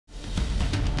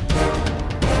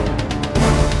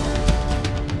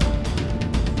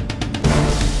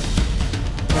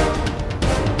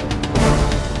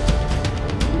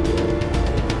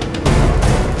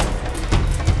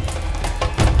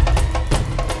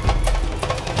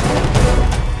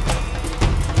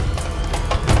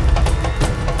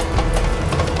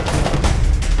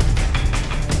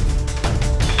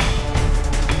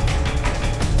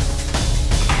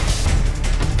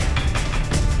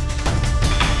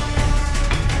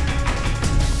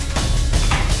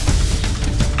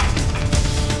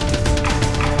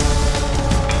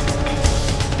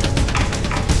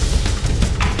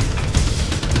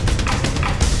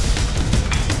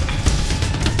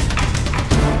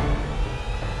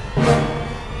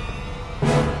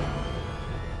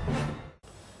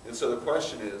so the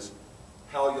question is,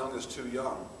 how young is too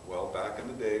young? Well, back in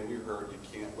the day, we heard you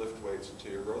can't lift weights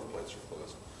until your growth plates are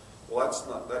closed.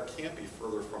 Well, that can't be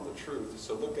further from the truth.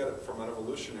 So look at it from an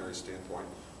evolutionary standpoint.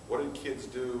 What did kids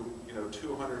do,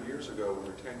 200 years ago when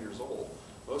they're 10 years old?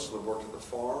 Most of them worked at the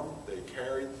farm. They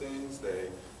carried things. They,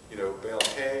 baled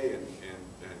hay and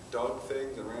dug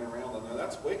things and ran around. And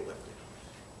that's weightlifting.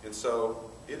 And so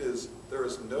there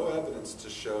is no evidence to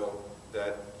show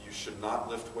that you should not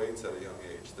lift weights at a young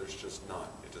age. There's just none.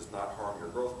 It does not harm your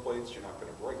growth plates. You're not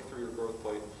going to break through your growth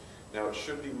plate. Now, it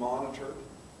should be monitored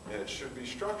and it should be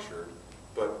structured,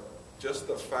 but just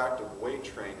the fact of weight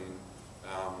training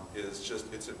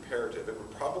it's imperative. It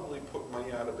would probably put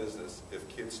money out of business if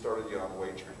kids started young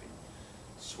weight training.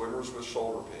 Swimmers with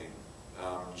shoulder pain,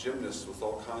 gymnasts with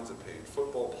all kinds of pain,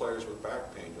 football players with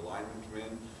back pain. Your linemen come in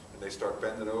and they start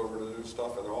bending over to do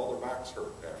stuff and all their backs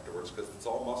hurt afterwards because it's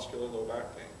all muscular low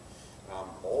back pain.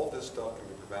 All of this stuff can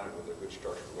be prevented with a good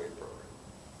structured weight program.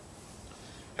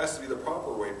 Has to be the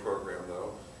proper weight program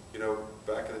though.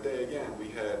 Back in the day, again,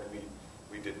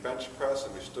 we did bench press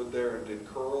and we stood there and did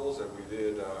curls and we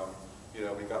did,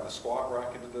 we got the squat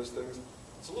rack into those things.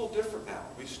 It's a little different now.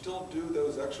 We still do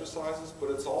those exercises, but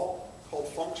it's all called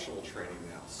functional training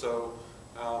now. So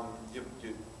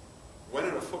when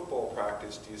in a football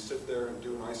practice do you sit there and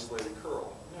do an isolated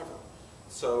curl? Never.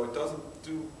 So it doesn't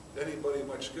do anybody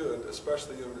much good,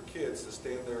 especially younger kids, to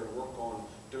stand there and work on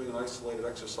doing an isolated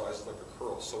exercise like a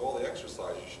curl. So all the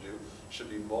exercise you should do should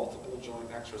be multiple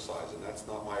joint exercise, and that's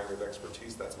not my area of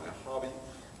expertise, that's my hobby,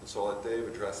 and so I'll let Dave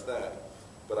address that.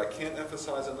 But I can't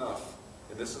emphasize enough,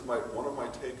 and this is one of my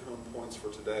take-home points for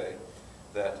today,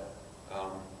 that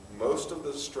most of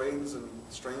the strains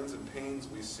and pains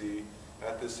we see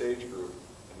at this age group,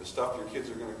 and the stuff your kids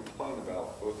are going to complain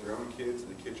about, both your own kids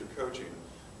and the kids you're coaching,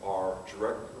 are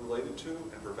directly related to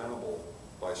and preventable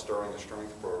by starting a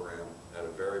strength program at a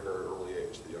very, very early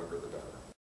age. The younger, the better.